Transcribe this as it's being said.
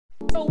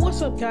Yo,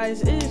 what's up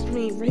guys, it is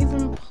me,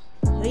 Raven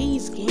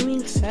Plays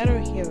Gaming Setter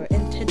here,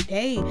 and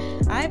today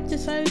I've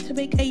decided to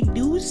make a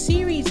new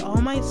series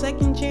on my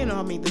second channel.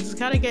 I mean, this is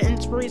kind of get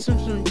inspiration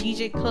from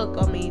DJ Cook,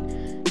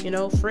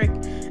 frick.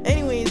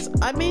 Anyways,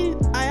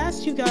 I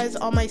asked you guys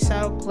on my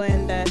Saddle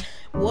Clan that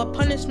what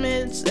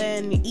punishments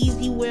and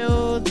easy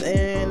world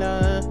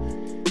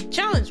and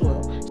challenge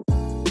world.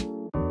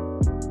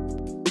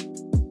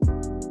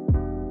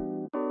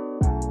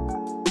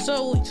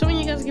 So some of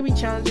you guys give me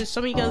challenges,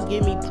 some of you guys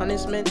give me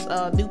punishments.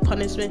 New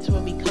punishments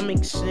will be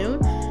coming soon.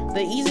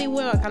 The easy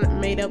way I kind of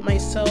made up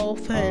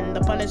myself, and the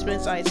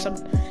punishments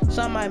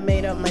some I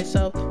made up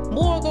myself.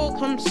 More will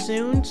come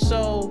soon.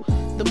 So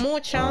the more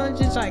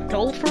challenges I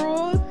go for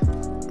all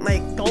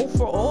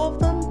of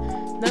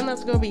them, then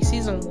that's gonna be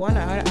season 1.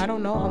 I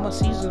don't know how much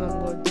season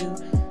I'm gonna do.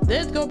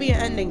 There's gonna be an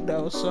ending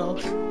though, so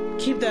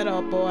keep that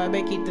up, or I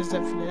may keep this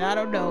infinite. I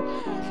don't know.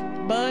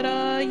 But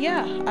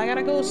yeah, I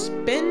gotta go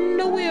spin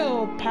the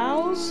wheel,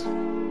 pals.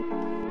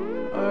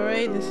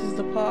 Alright, this is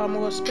the part I'm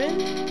gonna spin.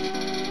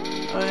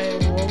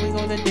 Alright, what we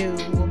gonna do?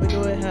 What we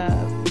gonna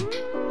have?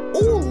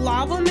 Ooh,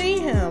 Lava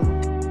Mayhem!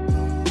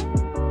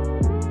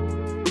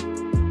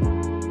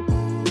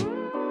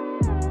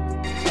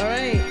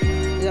 Alright,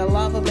 we got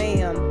Lava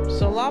Mayhem.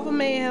 So Lava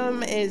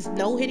Mayhem is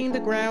no hitting the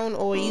ground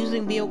or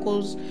using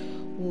vehicles.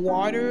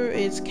 Water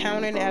is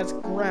counted as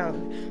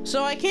ground,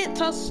 so I can't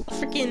touch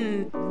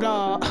freaking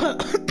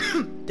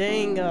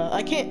dang,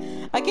 I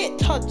can't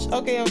touch.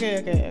 Okay.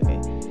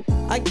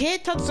 I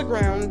can't touch the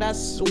ground.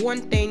 That's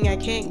one thing. I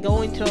can't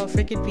go into a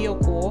freaking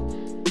vehicle.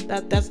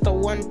 That's the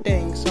one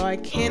thing. So I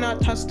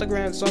cannot touch the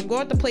ground. So I'm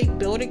going to play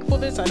building for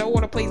this. I don't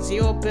want to play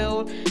zero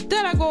build.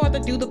 Then I go on to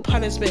do the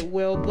punishment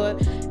wheel.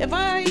 But if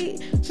I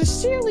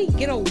sincerely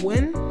get a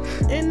win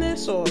in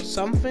this or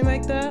something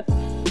like that,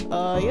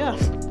 yeah,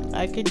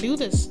 I could do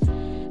this.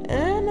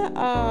 And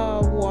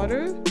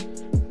water.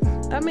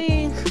 I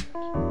mean,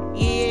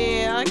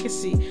 yeah, I can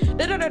see.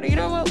 No. You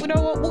know what? We're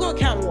gonna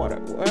count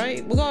water. All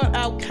right, we're gonna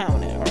out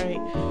count it. All right,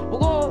 we're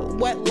gonna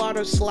wet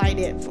water slide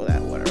in for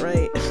that one. All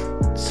right.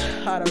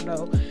 I don't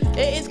know.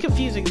 It's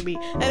confusing to me.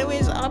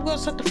 Anyways, I'm gonna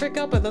set the frick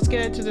up and let's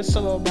get into this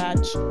solo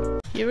match.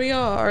 Here we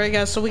go. Alright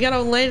guys, so we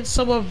gotta land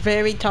somewhere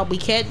very top. We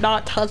can't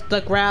not touch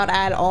the ground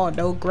at all.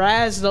 No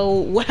grass, no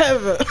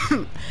whatever.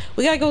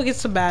 We gotta go get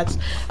some bats.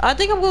 I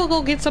think I'm gonna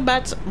go get some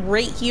bats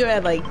right here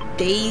at like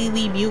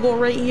Daily Bugle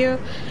right here.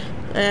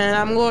 And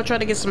I'm gonna try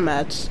to get some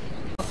bats.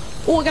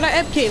 Oh, I got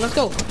an MK. Let's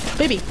go.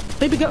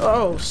 Baby go.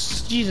 Oh,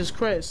 Jesus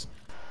Christ.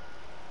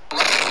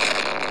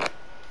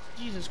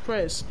 Jesus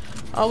Christ.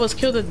 I almost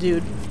killed the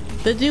dude.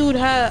 The dude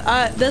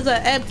had, there's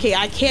an MK.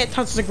 I can't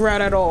touch the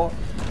ground at all.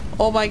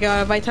 Oh my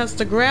god, if I touch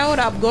the ground,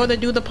 I'm going to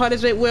do the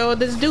punishment wheel.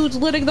 This dude's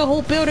lighting the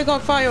whole building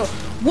on fire.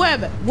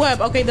 Web.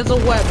 Okay, there's a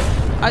web.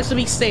 I should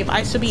be safe.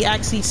 I should be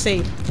actually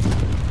safe.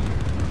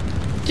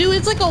 Dude,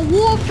 it's like a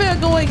warfare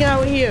going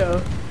out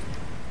here.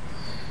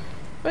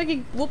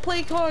 We're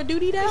playing Call of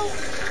Duty now?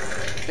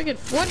 Freaking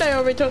Fortnite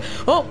already told.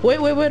 Oh, wait,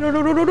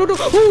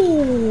 no.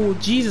 Ooh,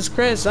 Jesus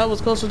Christ, that was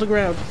close to the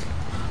ground.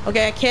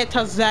 Okay, I can't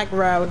touch that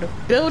ground.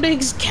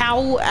 Buildings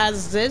count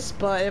as this,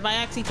 but if I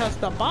actually touch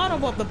the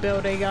bottom of the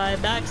building,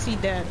 I'm actually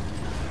dead.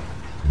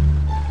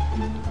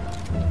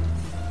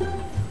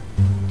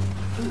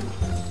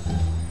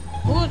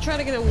 We're gonna try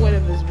to get a win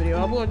in this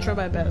video. I'm gonna try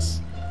my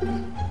best.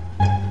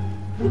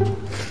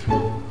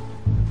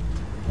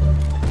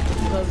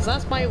 Because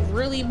that's my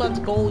really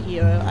much goal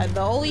here. And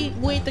the only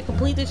way to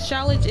complete this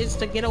challenge is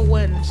to get a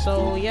win.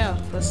 So yeah,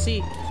 let's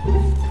see.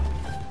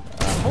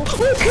 Oh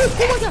my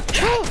god!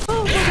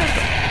 Oh my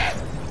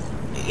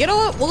god! You know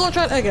what? We're gonna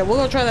try that again.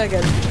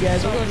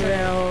 Guys. We're gonna try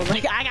that.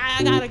 Like,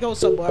 I gotta go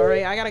somewhere,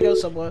 right? I gotta go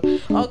somewhere.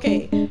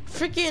 Okay.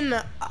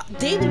 Freaking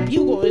Daily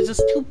Bugle is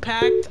just too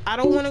packed. I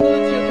don't wanna go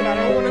to Turkey. I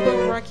don't wanna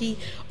go to Rocky.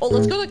 Oh,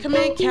 let's go to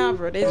Command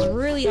Cavern. It's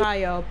really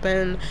high up,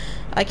 and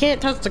I can't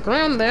touch the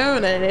ground there,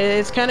 and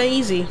it's kinda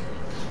easy.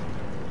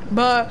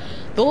 But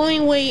the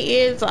only way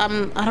is I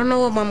don't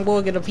know if I'm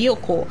going to get a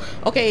vehicle.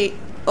 Okay.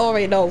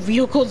 Alright, no,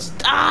 vehicles.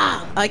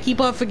 I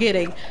keep on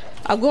forgetting.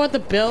 I'm going to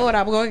build.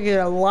 I'm going to get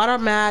a lot of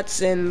mats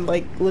and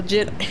like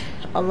legit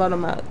a lot of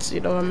mats.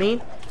 You know what I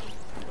mean?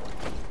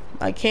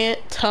 I can't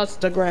touch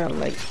the ground.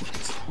 Like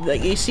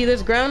you see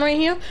this ground right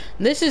here?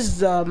 This is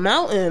the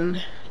mountain.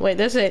 Wait,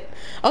 that's it.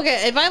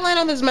 Okay, if I land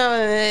on this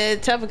mountain,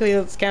 it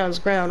technically counts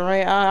ground,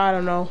 right? I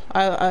don't know.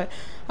 I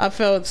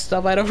failed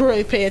stuff. I don't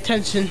really pay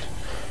attention.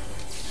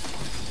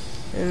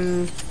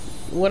 And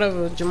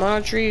whatever,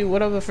 geometry,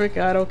 whatever, frick,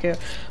 I don't care.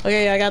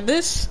 Okay, I got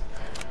this.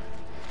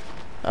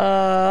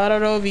 I don't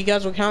know if you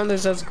guys will count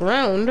this as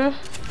ground,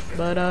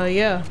 but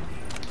yeah,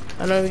 I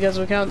don't know if you guys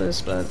will count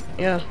this, but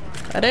yeah,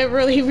 I didn't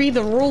really read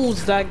the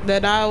rules that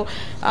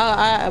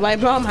my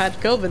mom had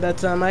COVID that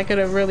time. I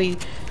couldn't really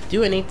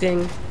do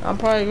anything. I'm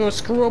probably gonna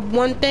screw up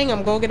one thing.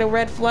 I'm gonna get a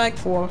red flag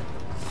for.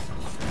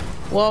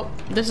 Well,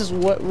 this is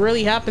what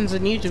really happens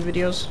in YouTube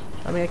videos.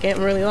 I mean, I can't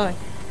really lie.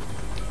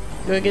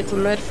 Go get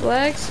some red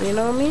flags, you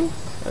know what I mean?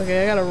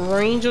 Okay, I got a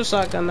ranger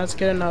shotgun, that's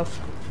good enough.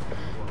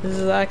 This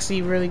is actually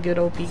a really good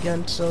OP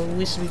gun, so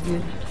we should be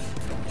good.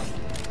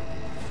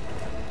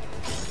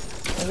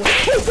 Dude,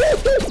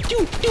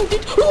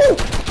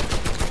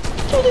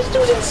 this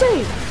dude's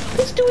insane.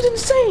 This dude's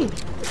insane.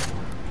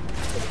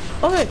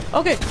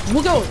 Okay,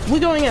 we're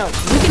going out.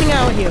 We're getting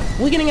out of here.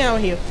 We're getting out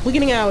of here. We're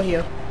getting out of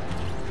here.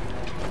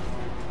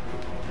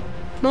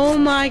 Oh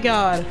my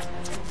god.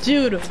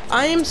 Dude,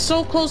 I am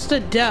so close to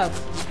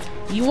death.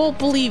 You won't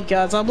believe,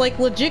 guys. I'm like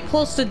legit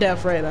close to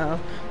death right now.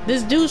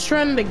 This dude's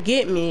trying to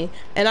get me,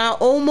 and I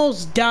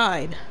almost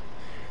died.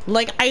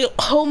 Like, I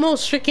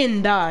almost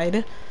freaking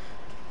died.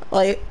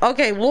 Like,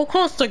 okay, we'll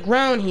cross the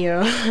ground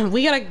here.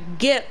 We gotta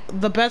get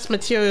the best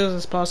materials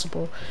as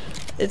possible.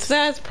 It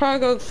says probably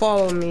gonna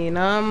follow me, and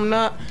I'm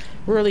not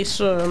really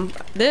sure.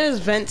 There's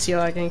vents here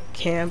I can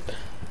camp.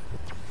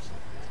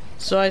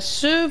 So I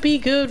should be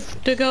good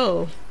to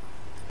go.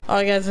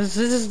 Alright guys, this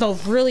is the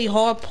really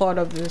hard part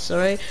of this,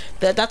 alright?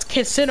 That's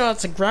considered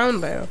as a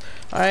ground barrel,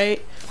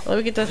 alright? Let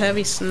me get that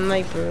heavy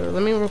sniper.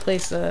 Let me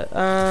replace that.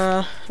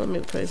 Let me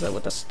replace that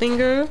with a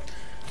stinger.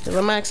 Because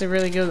I'm actually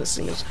really good at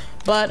stingers.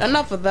 But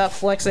enough of that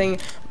flexing.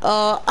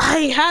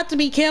 I had to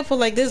be careful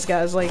like this,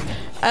 guys. Like,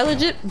 I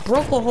legit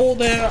broke a hole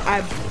there.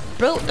 I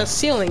built a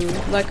ceiling,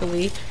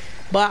 luckily.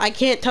 But I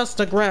can't touch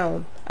the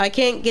ground. I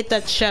can't get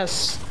that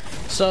chest.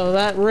 So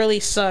that really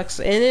sucks.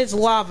 And it's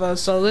lava,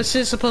 so this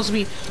is supposed to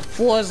be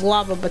floor is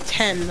lava, but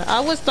 10. I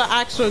wish the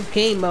actual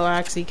game mode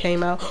actually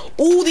came out.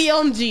 Oh, the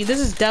LMG. This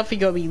is definitely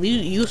gonna be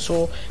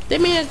useful. They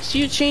made a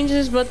few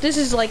changes, but this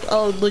is like a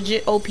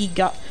legit OP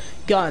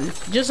gun.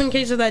 Just in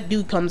case if that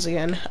dude comes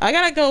again. I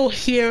gotta go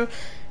here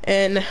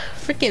and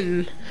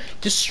freaking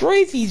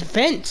destroy these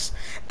vents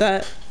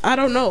that I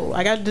don't know.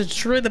 I gotta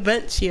destroy the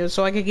vents here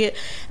so I can get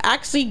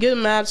actually good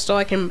maps so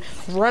I can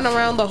run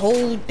around the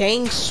whole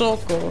dang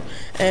circle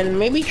and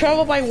maybe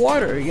travel by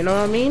water, you know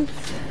what I mean?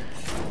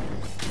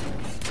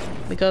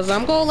 Because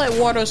I'm gonna let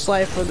water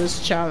slide for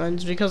this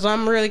challenge because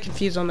I'm really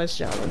confused on this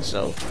challenge,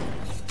 so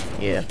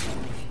yeah.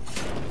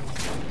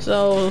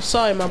 So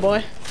sorry my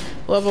boy.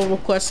 Whoever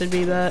requested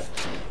me that.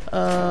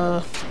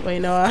 Wait,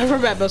 no, I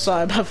remember.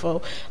 Sorry, my phone.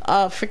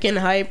 Freaking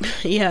hype.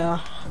 Yeah.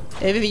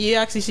 If you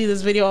actually see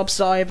this video, I'm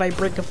sorry if I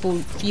break a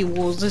few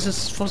walls. This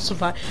is for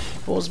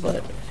survivals,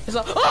 but it's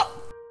like, oh!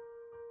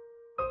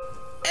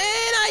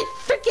 And I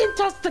freaking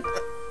touched the.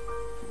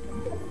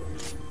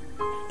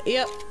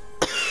 Yep.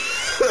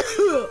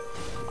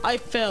 I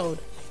failed.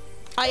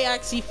 I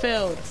actually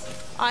failed.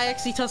 I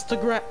actually touched the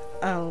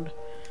ground.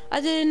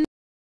 I didn't.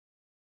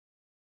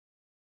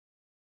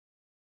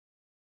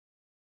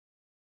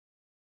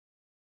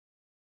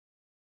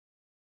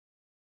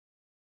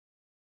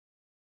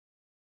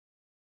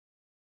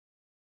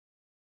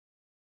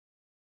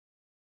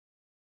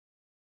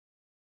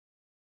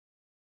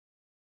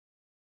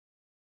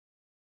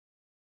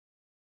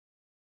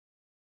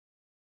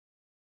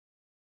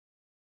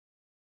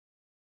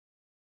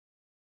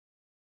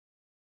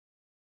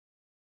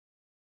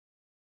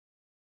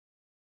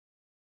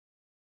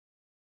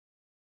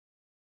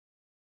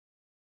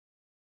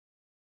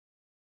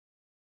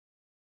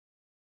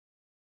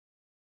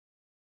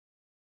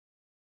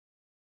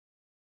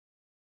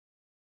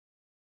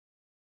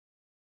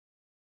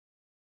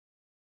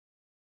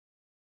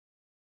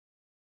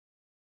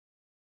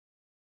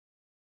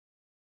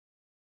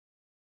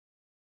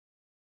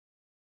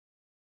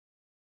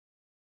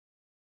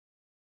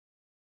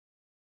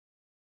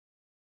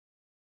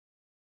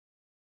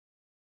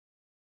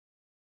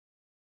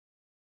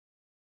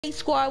 Hey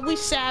squad, we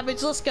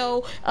savage, let's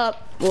go.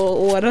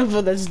 Well,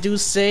 whatever this dude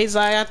says,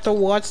 I have to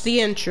watch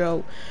the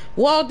intro.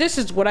 Well, this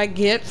is what I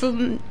get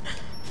from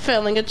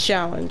failing a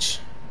challenge.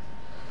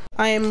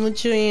 I am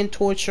literally in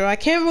torture. I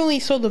can't really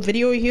show the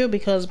video here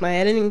because my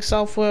editing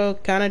software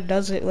kind of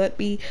doesn't let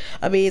me.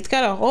 I mean, it's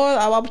kind of hard.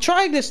 I'm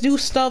trying this new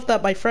stuff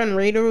that my friend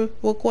Raider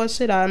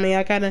requested. I mean,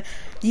 I kind of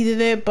needed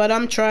it, but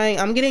I'm trying.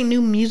 I'm getting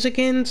new music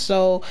in,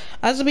 so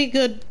that's to be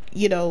good,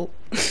 you know,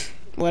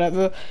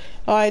 whatever.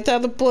 Alright,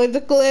 time to play the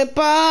clip.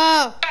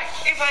 Ah!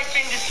 If I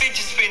spin this fidget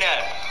spinner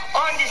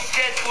on this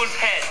Deadpool's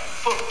head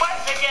for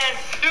 5 seconds,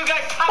 you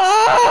guys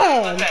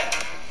have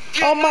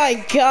to oh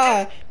my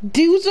god.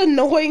 Dude's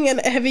annoying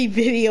in every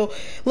video.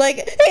 Like,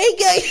 hey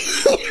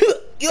guys,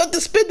 you have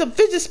to spin the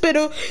fidget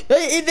spinner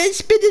and then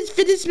spin this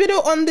fidget spinner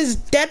on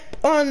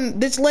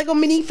this Lego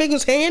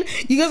minifigure's hand.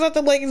 You guys have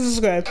to like and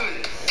subscribe. 3,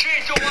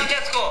 2, 1,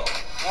 let's go.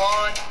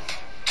 1,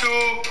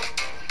 2,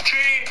 3.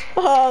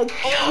 Oh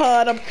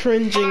god, I'm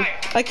cringing.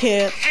 5, I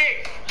can't.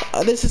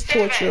 6, this is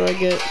torture, 7, I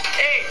get. 8,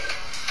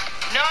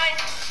 9,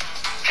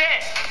 10.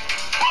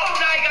 Oh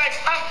my guys,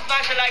 have to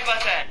smash the like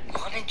button.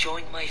 Wanna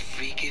join my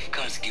free gift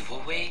cards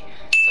giveaway?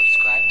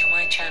 Subscribe to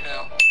my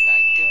channel,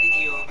 like the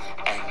video,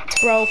 and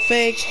bro,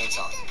 fake.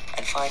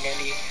 And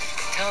finally,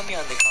 tell me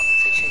on the comment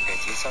section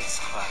that you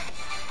subscribe.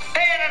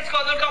 Hey, let's go.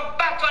 Welcome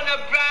back on a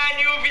brand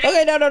new video.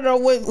 Okay, no,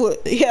 wait.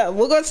 Yeah,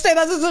 we're gonna stay.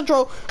 That's his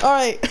intro.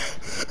 Alright.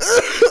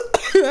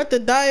 I have to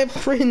die of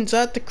cringe.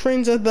 I have to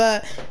cringe at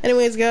that.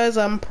 Anyways, guys,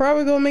 I'm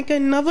probably gonna make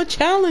another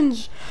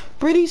challenge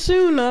pretty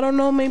soon. I don't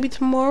know, maybe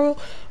tomorrow,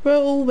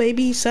 or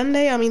maybe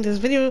Sunday. I mean, this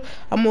video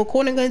I'm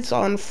recording it's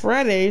on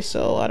Friday,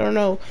 so I don't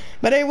know.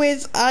 But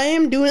anyways, I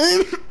am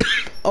doing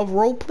a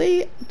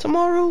roleplay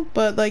tomorrow,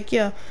 but like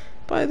yeah,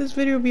 probably this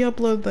video will be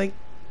uploaded like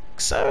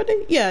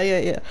Saturday.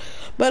 Yeah.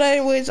 But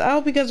anyways, I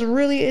hope you guys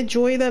really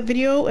enjoy that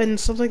video and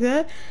stuff like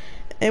that.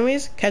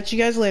 Anyways, catch you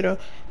guys later.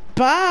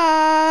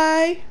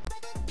 Bye.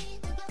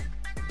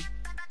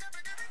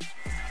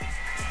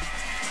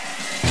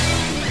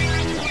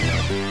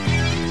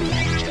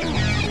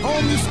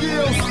 Hone your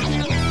skills.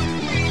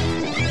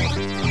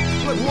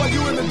 Look, boy,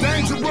 you in the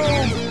danger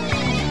room.